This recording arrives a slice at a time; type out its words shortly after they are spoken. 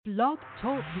Blog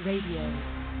Talk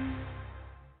Radio.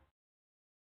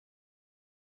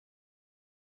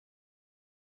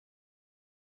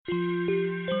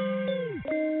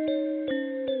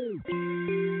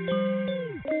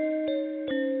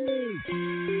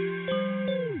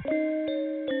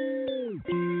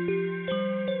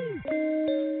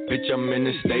 Bitch, I'm in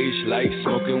the stage like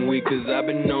smoking weed cause I've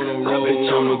been on the road.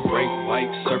 Bitch, on a great bike,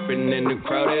 surfing in the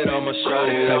crowded on my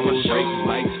shoulders. I was break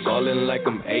mics, falling like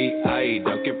I'm AI,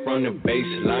 dunking from the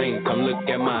baseline. Come look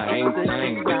at my hang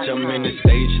time. Bitch, I'm in the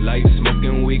stage like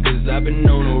smoking weed cause I've been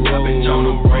on the road. Bitch, on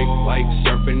a great bike,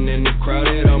 surfing in the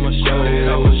crowded on my shoulders.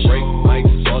 I was break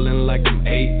mics, falling like I'm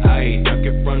AI,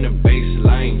 dunking from the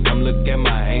baseline. Come look at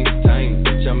my hang time.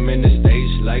 Bitch, I'm in the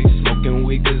stage like smoking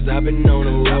weed cause I've been on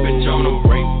the road. Bitch, on a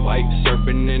great bike,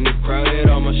 surfing in the crowded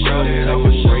on my shoulders. I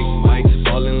was straight mics,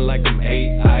 falling like I'm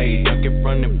AI, dunking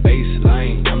from the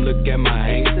baseline. Come look at my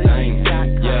hang time.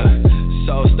 Yeah,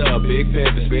 sauced up, big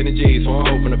pepper, spinning G's, one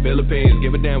hoe from the Philippines.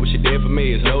 Give a damn what she did for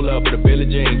me. It's no love for the Billie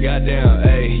Jean. Goddamn,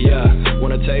 ayy, yeah.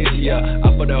 Wanna taste? Yeah.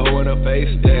 I put a hoe in her face.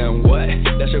 Damn, what?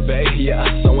 That's your bae? Yeah.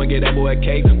 Someone get that boy a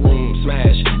cake.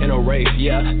 Smash in a race.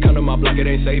 Yeah. Come to my block, it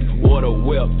ain't safe. Water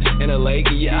whip in a lake.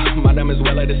 Yeah. My diamonds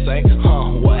well like the same.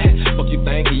 What? Fuck you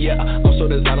think? Yeah. I'm so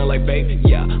designer like baby.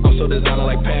 Yeah. I'm so designer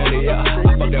like Panda. Yeah.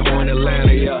 I fuck that hoe in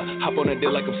Atlanta. Yeah. Hop on the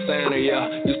deal like I'm Santa.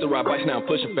 Yeah. Used to ride bikes, now I'm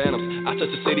pushing phantoms. I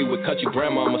touch the city with country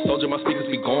grandma. I'm a soldier, my speakers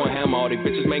be going hammer. All these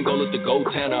bitches main goal is to go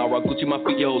Tana. I rock Gucci, my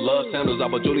feet, yo, love sandals. I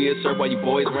bought Juliet serve while you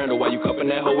boys Randall. While you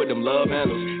cupping that hoe with them love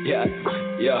handles. Yeah,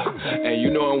 yeah. And you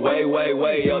know I'm way, way,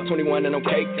 way up. 21 and I'm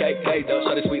KKK. Though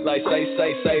shot it sweet like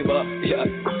save up. Yeah.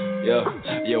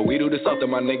 Yeah, we do this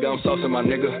often, my nigga. I'm saucing my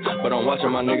nigga, but I'm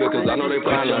watching my nigga, cause I know they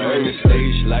probably heard the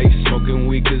stage like smoking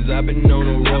weed, cause I've been on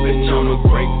the road. Bitch, on a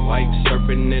great bike,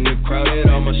 surfing in the crowded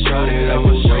on my shoulders. I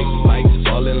was straight mics,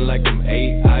 falling like I'm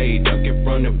AI, dunking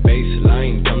from the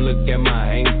baseline. Come look at my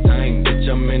hang time. Bitch,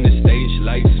 I'm in the stage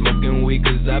like smoking weed,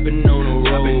 cause I've been on the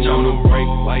road. Bitch, on a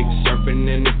great bike, surfing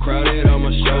in the crowded on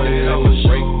my shoulders. I was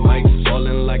straight mics,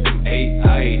 falling like I'm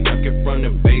AI, dunking from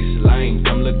the baseline.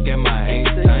 Come look at my hang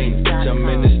time. Bitch, I'm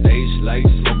in the stage like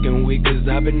smoking weed cause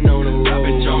I've been on the road.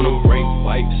 Bitch, on a great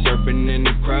bike, surfing in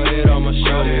the crowded on my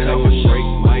shoulders. I was straight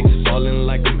mics, falling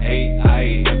like I'm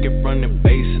AI, dunking from the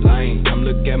baseline. Come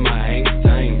look at my hang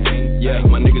time. Yeah,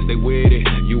 my niggas, they with it.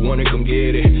 You want it, come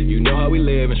get it. You know how we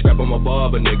live and scrap on my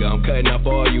barber, nigga. I'm cutting off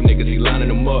all you niggas, he lining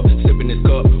them up. Sipping this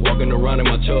cup, walking around in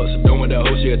my chucks. Don't want that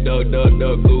whole shit, Doug,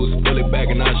 goose. Pull it back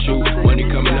and I shoot. Money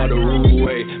coming out the rude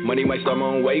way. Money might start my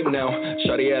own wave now.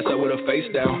 Shawty ass up with her face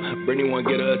down. Brittany want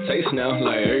get her a taste now.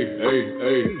 Like,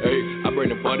 hey. I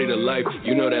bring the party to life.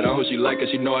 You know that I'm who she like,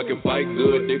 cause she know I can fight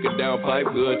good. Dick her down, pipe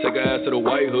good. Take her ass to the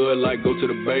white hood, like go to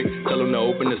the bank. Tell them to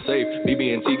open the safe.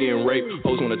 BB and T getting raped.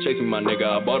 Hoes wanna chase me, my nigga.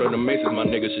 I bought her the maces, my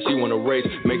nigga. She wanna race,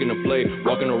 making a play.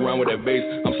 Walking around with that bass.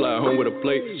 I'm sliding home with a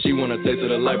plate. She wanna taste of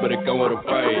the light, but it come with a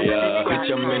price. Yeah.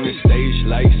 Bitch, I'm in the stage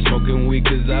like smoking weed,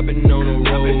 cause I've been on the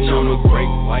road. Bitch, on a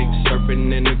great bike,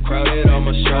 surfing in the crowded on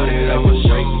my shoulders. I was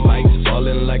straight mics,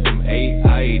 falling like I'm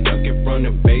AI, dunking from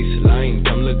the baseline.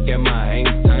 Come look at my hang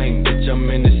time. Bitch, I'm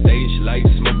in the stage like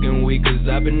smoking weed, cause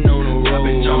I've been on the road.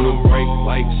 Bitch, on a great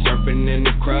bike, surfing in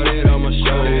the crowded on my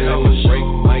shoulders. I was straight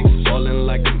mics, falling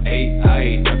like I'm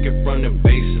AI, dunking from the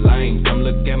baseline. Come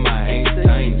look at my hang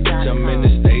time. Bitch, I'm in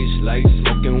the stage like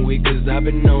smoking weed, cause I've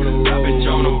been on the road. Bitch,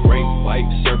 on a great bike,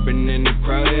 surfing in the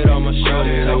crowded on my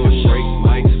shoulders. I was straight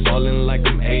mics, falling like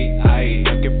I'm AI,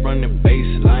 dunking from the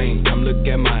baseline. Come look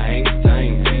at my hang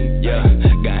time. Yeah,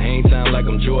 got hang time like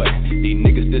I'm Jordan. These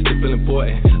niggas this to feel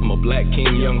important. I'm a black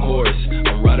king, young Horus.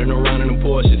 I'm riding around in them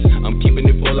Porsches. I'm keeping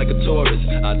it full like a Taurus.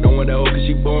 I don't want that hoe cause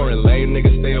she boring. Lame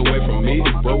niggas stay away from me.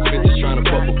 These broke bitches trying to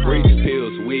puff a free.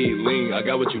 Pills, weed, lean, I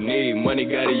got what you need. Money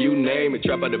got it, you name it.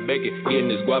 Trap out the bacon. Getting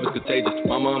this guap is contagious.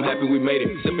 Mama, I'm happy we made it.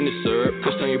 Sipping this syrup.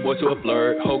 Push on your boy to a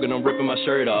flirt. Hogan, I'm ripping my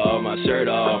shirt off.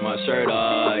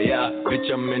 Yeah, bitch,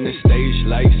 I'm in the stage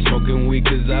like smoking weed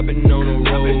cause I've been on the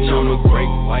road. Bitch, on a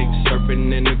great bike,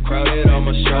 surfing in the crowded on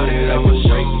my shoulders. I was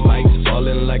straight mics,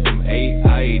 falling like I'm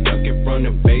AI, dunking from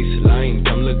the baseline.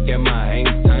 Come look at my hang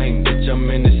time. Bitch, I'm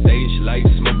in the stage like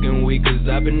smoking weed cause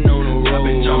I've been on the road.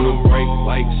 Bitch, on a great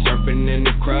bike, surfing in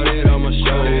the crowded on my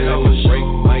shoulders. I was straight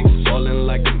mics, falling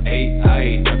like I'm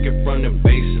AI, dunking from the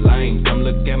baseline. Come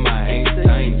look at my hang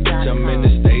time. Bitch, I'm in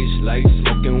the stage like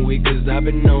smoking weed cause I've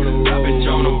been on the road. Bitch,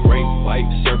 on a great bike,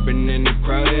 surfing in the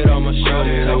crowded on my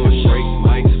shoulders. I was straight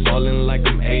mics, falling like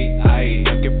I'm AI,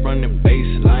 dunking from the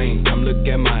baseline. Come look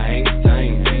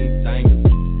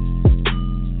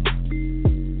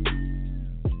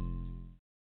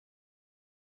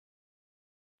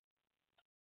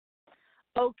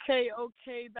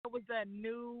Okay. That was that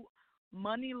new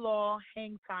Money Law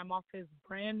Hang Time off his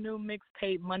brand new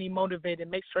mixtape, Money Motivated.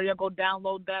 Make sure y'all go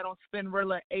download that on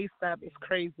Spinrilla ASAP. It's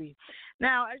crazy.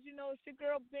 Now, as you know, it's your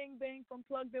girl Bing Bang from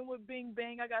Plugged In with Bing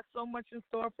Bang. I got so much in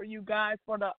store for you guys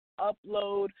for the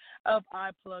upload of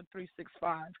iPlug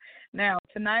 365. Now,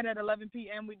 tonight at 11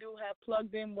 p.m., we do have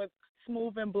Plugged In with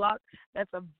Smooth and Block.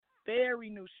 That's a very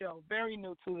new show, very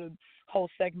new to the whole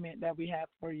segment that we have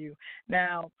for you.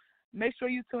 Now, make sure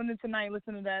you tune in tonight.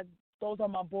 Listen to that. Those Are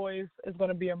My Boys. It's going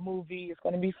to be a movie. It's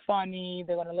going to be funny.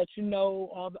 They're going to let you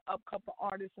know all the upcoming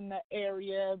artists in that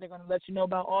area. They're going to let you know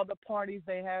about all the parties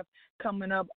they have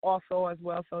coming up also as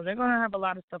well. So they're going to have a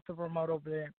lot of stuff to promote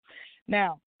over there.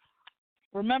 Now,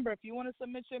 remember, if you want to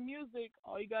submit your music,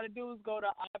 all you got to do is go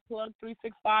to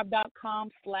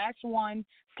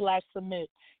iplug365.com/1/submit.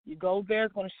 You go there.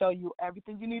 It's going to show you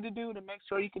everything you need to do to make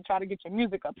sure you can try to get your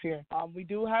music up here. We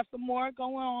do have some more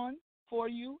going on for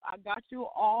you. I got you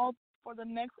all for the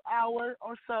next hour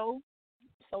or so.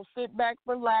 So sit back,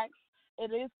 relax.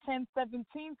 It is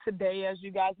 10/17 today. As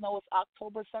you guys know, it's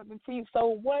October 17th. So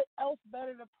what else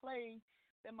better to play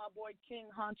than my boy King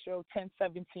Honcho,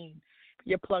 10/17.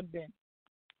 You're plugged in.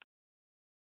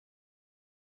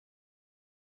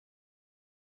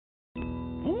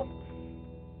 Whoop.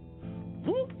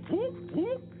 Whoop, whoop,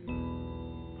 whoop.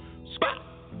 Spot.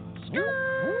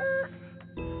 Skirt.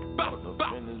 Bop, bop,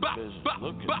 bop, bop,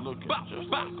 looking just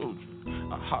like Gucci.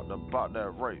 I hopped about that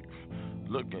rave,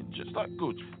 looking just like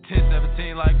Gucci.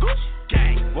 10-17 like Gucci.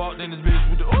 Gang. Walked in this bitch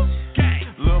with the oops.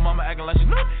 Gang. Lil' mama acting like she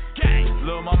knew. Gang.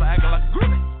 Lil' mama acting like a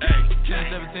groupie. Hey.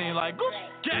 10-17 like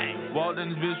Gucci. Gang. Walked in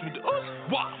this bitch with the oops.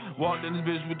 Walked in this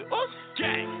bitch with the oops.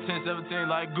 Gang. 10-17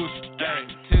 like Gucci. Gang.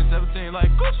 10-17 like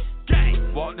Gucci.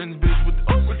 Gang. Walked in this bitch with the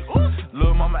oops.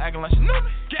 Lil' mama acting like she knew me.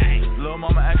 Gang. Lil'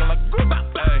 mama acting like a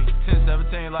groupie. Hey.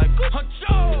 10-17 like Gucci.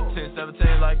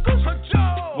 10-17 like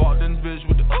Gucci. Walked in this bitch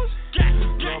with the oops.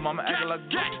 Lil' mama acting like a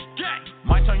groupie.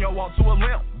 Might turn your walk to a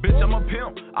limp. Bitch, I'm a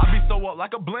pimp. I be so up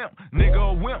like a blimp. Nigga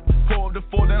a wimp. Pour up the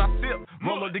 4, then I sip.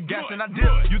 Roll up the gas and I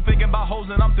dip. You thinking about hoes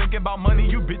and I'm thinking about money.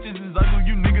 You bitches is ugly,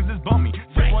 you niggas is bummy.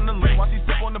 Sip on the lane while she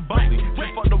sip on the bubbly.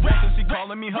 Just fuck the one since she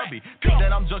calling me hubby. Think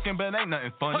that I'm joking, but ain't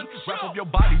nothing funny. Wrap up your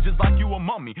body just like you a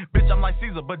mummy. Bitch, I'm like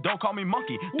Caesar, but don't call me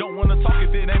monkey. Don't wanna talk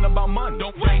if it ain't about money.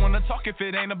 Don't wanna talk if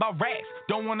it ain't about racks.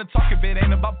 Don't wanna talk if it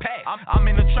ain't about packs. I'm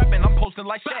in the trap and I'm posted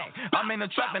like Shaq. I'm in the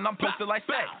trap and I'm posted like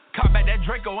Shaq. Cop back that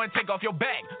Draco and take off your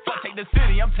bag. Fuck take the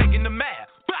city, I'm taking the map.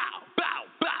 Bow, bow,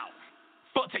 bow.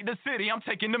 Fuck take the city, I'm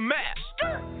taking the map.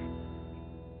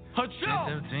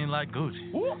 10-17 like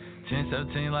Gucci.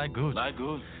 10-17 like Gucci.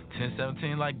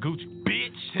 10-17 like Gucci.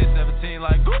 Bitch. 10-17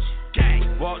 like Gucci.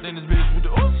 Gang. Walked in this bitch with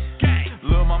the oops. Gang.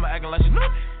 Lil' mama acting like she knew.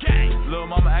 Gang. Lil'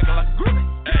 mama acting like a groupie.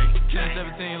 Hey.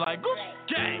 10-17 like Gucci.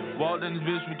 Gang. Walked in this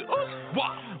bitch with the oops.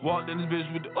 Walked in this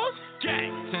bitch with the oops.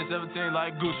 Gang. 10-17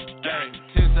 like Gucci. Gang.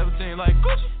 10-17 like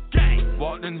Gucci. Gang.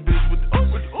 Walked in this bitch with the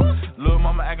oops. Lil'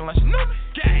 mama acting like she knew me.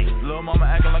 Gang. Lil' mama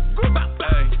acting like a groupie.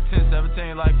 Hey.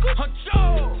 10-17 like Gucci.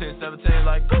 10-17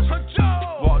 like Gucci.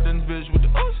 Walked in this bitch with the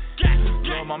oops.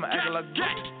 Lil' mama acting like a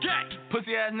groupie.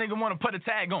 Pussy ass nigga wanna put a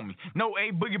tag on me. No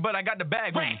A boogie, but I got the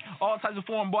bag on me. All types of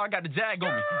foreign, boy, I got the jag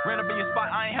on me. Ran up in your spot,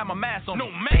 I ain't have my mask on me.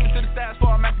 No man to the stats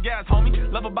for a max of gas, homie.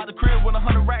 Love about the crib with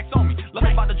 100 racks on me. Love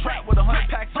about the trap with 100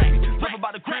 packs on me. Love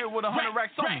about the crib with 100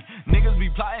 racks on me. Niggas be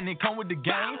plotting and come with the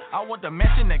game. I want the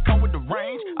mansion that come with the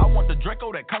range. I want the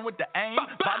Draco that come with the aim.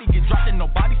 Body get dropped and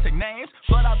nobody say names.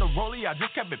 Flood out the rollie, I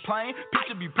just kept it plain.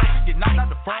 Picture be perfect, get knocked out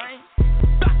the frame.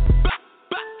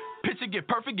 Picture get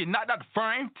perfect, get knocked out the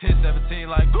frame. 10-17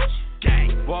 like Gucci.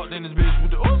 Gang. Walked in this bitch with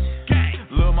the oops. Gang.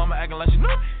 Lil' mama acting like she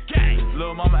knew. Gang.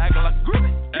 Lil' mama acting like a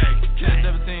groupie. Hey.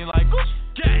 10-17 like Gucci.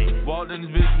 Gang. Walked in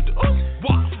this bitch with the oops.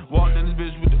 Walked in this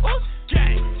bitch with the oops.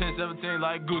 Gang. 10-17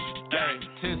 like Gucci. Gang.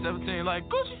 10-17 like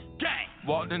Gucci. Gang.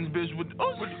 Walked in this bitch with the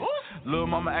oops. Lil'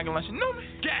 mama acting like she knew me.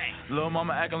 Gang. Lil'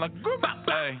 mama acting like a groupie.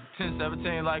 Hey.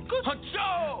 10-17 like Gucci.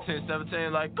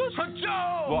 10-17 like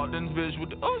Gucci. Walked in this bitch with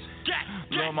the oops.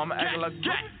 Lil' mama acting like a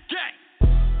groupie.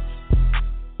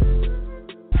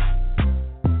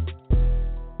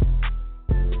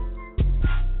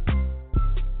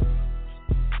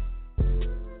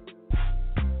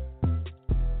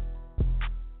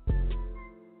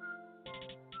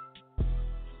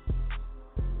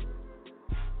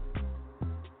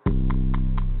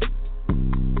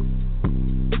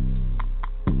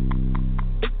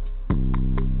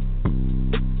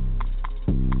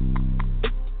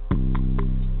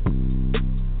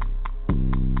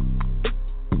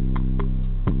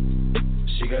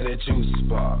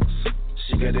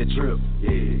 She got that drip,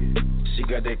 yeah. She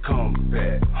got that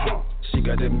comeback, She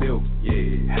got that milk,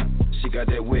 yeah. She got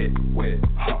that wet,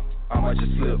 I might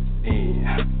just slip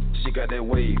in. She got that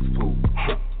wave pool,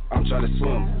 I'm tryna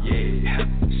swim, yeah.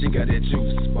 She got that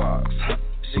juice box,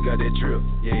 she got that drip,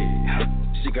 yeah.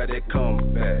 She got that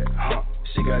comeback,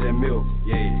 She got that milk,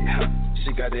 yeah.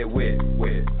 She got that wet,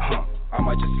 I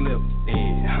might just slip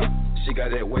in. She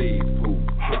got that wave pool,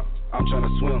 I'm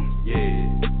tryna swim,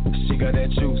 yeah. She got that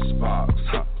juice box,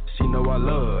 she know I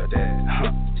love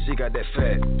that, She got that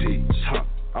fat peach,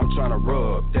 I'm tryna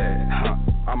rub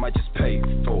that, I might just pay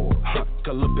for it,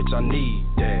 Cause little bitch I need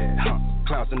that,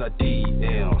 Clowns in her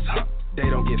DMs, they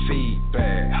don't get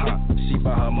feedback, She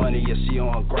buy her money, yeah, she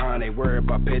on her grind. They worry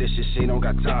about pay this shit, she don't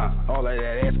got time. All of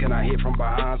that ass can I hit from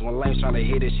behind? When lames tryna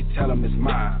hit it, she tell him it's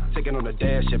mine. Taking on the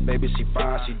dash, yeah, baby, she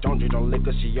fine. She don't drink no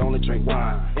liquor, she only drink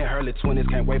wine. In her early 20s,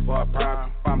 can't wait for her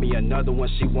prime. Find me another one,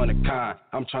 she one of kind.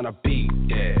 I'm tryna be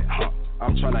that,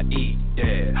 I'm tryna eat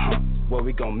that, Where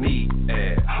we gon' meet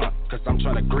at, Cause I'm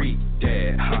tryna greet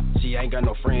that, She ain't got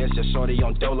no friends, just shorty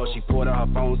on dolo. She pulled out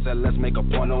her phone, said let's make a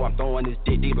porno. I'm throwing this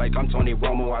dick deep like I'm Tony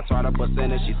Romo. I tried to bust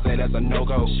in her, she said that's a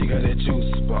no-go. She got that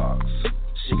juice box,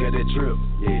 she got that drip,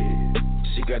 yeah.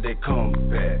 She got that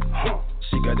comeback,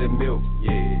 She got that milk,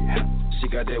 yeah. She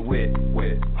got that wet,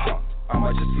 I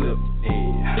might just slip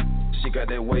in. She got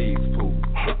that wave pool,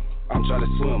 I'm tryna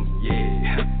swim,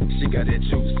 yeah. She got that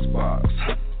juice box,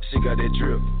 she got that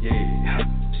drip, yeah.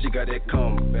 She got that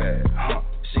comeback,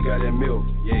 She got that milk,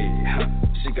 yeah.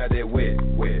 She got that wet,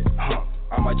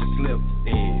 I might just slip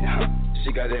in.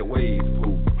 She got that wave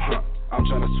pool, I'm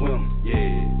tryna swim,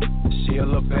 yeah. She a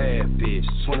little bad bitch,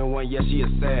 21, yeah, she a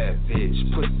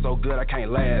savage. Pussy so good I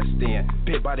can't last in.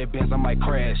 Big body Benz, I might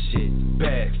crash it.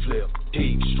 Backflip,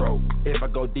 deep stroke. If I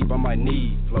go deep, I might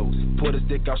need floats. Pull this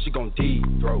dick out, she gon' deep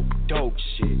throat. Dope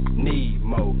shit, need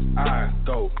more. I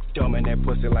go dumb in that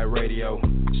pussy like radio.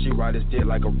 She ride this dick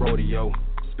like a rodeo.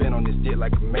 Spin on this dick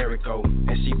like a miracle.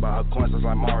 And she buy her coins just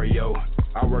like Mario.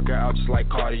 I work her out just like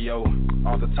cardio.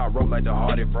 Off the top rope like the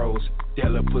Hardy Bros. That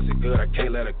little pussy good, I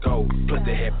can't let her go. Put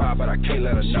the head by, but I can't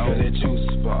let her know. She got that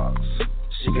juice box,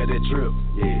 she got that drip,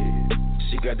 yeah.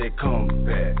 She got that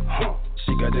comeback,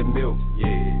 She got that milk,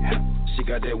 yeah. She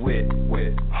got that wet,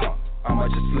 I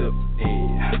might just slip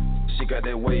in. She got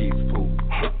that wave pool,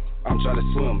 I'm tryna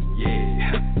swim,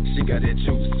 yeah. She got that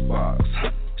juice box,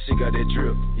 she got that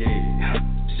drip, yeah.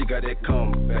 She got that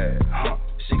comeback,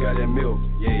 She got that milk,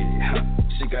 yeah.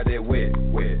 She got that wet,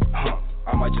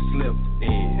 I might just slip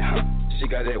in. She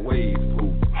got that wave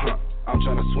pool, I'm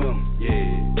tryna swim,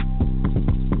 yeah.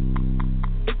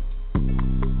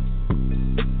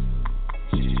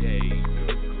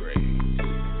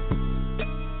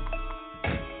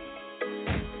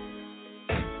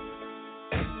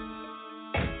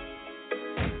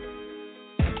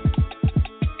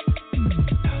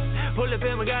 Pull up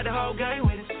and we got the whole gang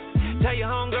with us. Tell your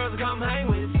homegirls to come hang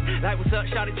with us. Like, what's up,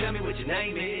 shawty, tell me what your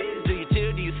name is. Do you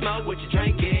chill, do you smoke, what you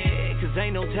drinking? Cause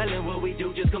ain't no telling what we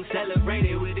do, just come celebrate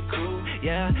it with the crew.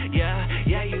 Yeah,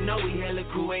 you know we hella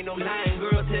cool, ain't no lying,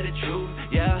 girl, tell the truth.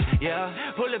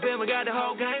 Yeah, pull up and we got the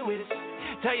whole gang with us.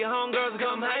 Tell your homegirls to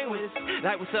come hang with us.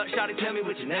 Like, what's up, shawty, tell me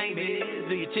what your name is.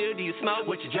 Do you chill, do you smoke,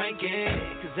 what you drinking?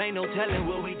 Cause ain't no telling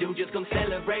what we do, just come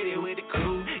celebrate it with the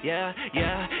crew. Yeah,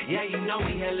 you know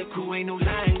we hella cool, ain't no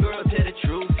lying, girl, tell the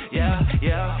truth.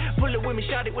 Yeah, pull it with me,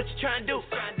 shawty, what you trying to do?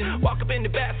 Walk up in the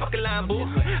back, fucking line, boo.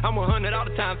 I'm 100 all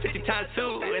the time, 50 times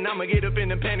 2. And I'ma get up in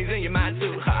them panties in your mind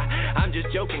too. I'm just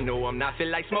joking, no, I'm not. Feel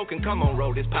like smoking, come on,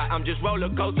 roll this pot. I'm just roller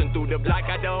coasting through the block.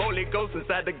 Got the Holy Ghost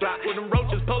inside the Glock. With them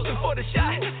roaches posing for the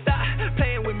shot. Stop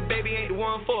playing with me, baby, ain't the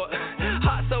one for it.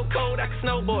 Heart so cold, I can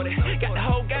snowboard it. Got the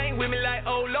whole gang with me like,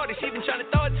 oh lordy. She been trying to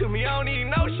throw it to me, I don't even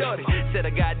know shorty. Said I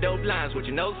got dope lines, what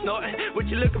you know snorting. What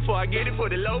you looking for, I get it for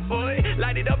the low for it.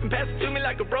 Light it up and pass it to me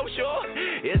like a brochure.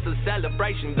 It's a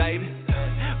celebration, baby.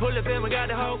 Pull up and we got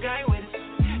the whole gang with us.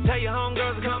 Tell your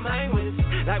homegirls to come hang with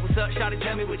us. Like, what's up, shawty,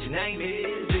 tell me what your name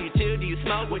is. Do you chill, do you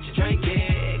smoke, what you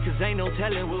drinking? Cause ain't no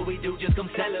telling what we do, just come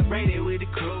celebrate it with the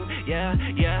crew. Yeah,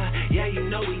 you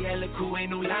know we hella cool, ain't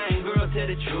no lying, girl, tell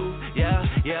the truth.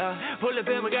 Yeah, pull up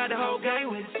and we got the whole gang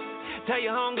with us. Tell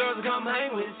your homegirls to come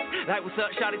hang with us. Like, what's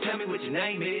up, shawty, tell me what your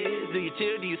name is. Do you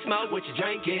chill, do you smoke, what you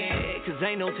drinking? Cause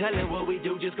ain't no telling what we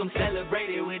do, just come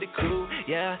celebrate it with the crew.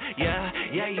 Yeah,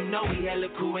 you know we hella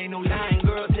cool, ain't no lying,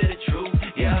 girl, tell the truth.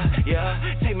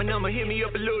 Yeah, take my number, hit me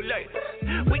up a little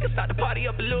later. We can start the party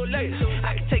up a little later.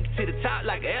 I can take you to the top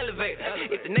like an elevator.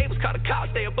 If the neighbors call the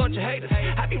cops, they a bunch of haters.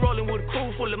 I be rolling with a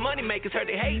crew full of money makers. Heard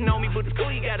they hating on me, but it's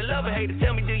cool, you gotta love a hater.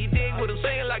 Tell me, do you dig what I'm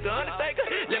saying like a Undertaker?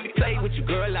 Let me play with you,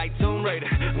 girl like Tomb Raider.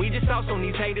 We just sauce on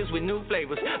these haters with new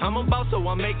flavors. I'm a boss, so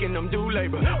I'm making them do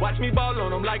labor. Watch me ball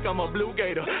on them like I'm a blue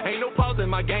gator. Ain't no pause in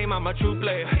my game, I'm a true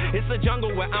player. It's a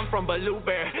jungle where I'm from, Blue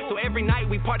Bear. So every night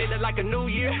we party like a new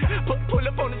year. Pull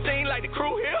up on the scene like the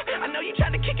crew here. I know you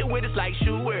tryna kick it with us like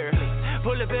shoe wear.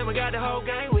 Pull up and we got the whole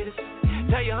gang with us.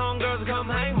 Tell your homegirls to come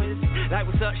hang with us. Like,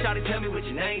 what's up, shawty, tell me what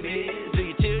your name is. Do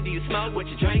you chill, do you smoke, what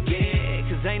you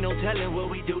drinking? Cause ain't no telling what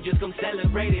we do, just come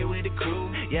celebrate it with the crew.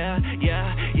 Yeah,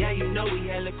 you know we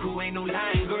hella cool, ain't no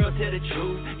lying, girl, tell the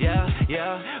truth.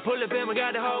 Yeah, pull up and we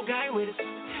got the whole gang with us.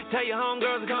 Tell your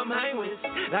homegirls to come hang with us.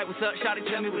 Like, what's up, shawty,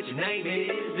 tell me what your name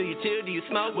is. Do you chill, do you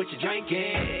smoke, what you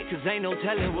drinking? Cause ain't no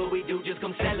telling what we do, just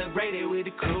come celebrate it with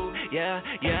the crew. Yeah,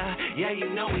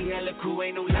 you know we hella cool,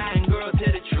 ain't no lying, girl,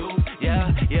 tell the truth.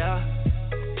 Yeah.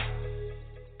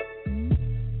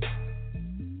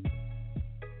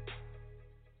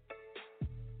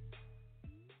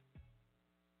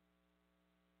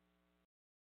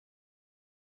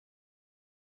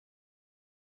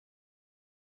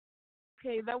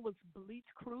 Okay, that was Bleach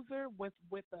Cruiser with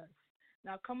Us.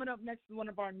 Now, coming up next is one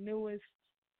of our newest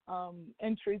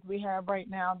entries we have right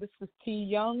now. This is T.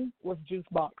 Young with Juice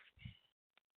Box.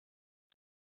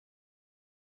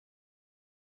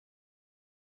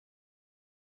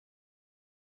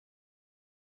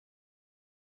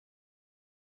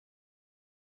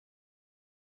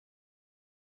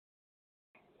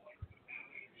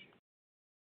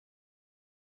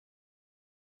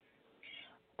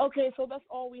 Okay, so that's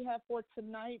all we have for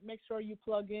tonight. Make sure you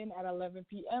plug in at 11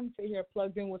 p.m. to hear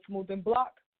Plugged In with Smooth and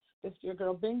Block. This is your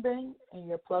girl Bing Bang, and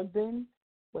you're plugged in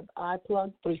with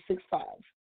iPlug 365.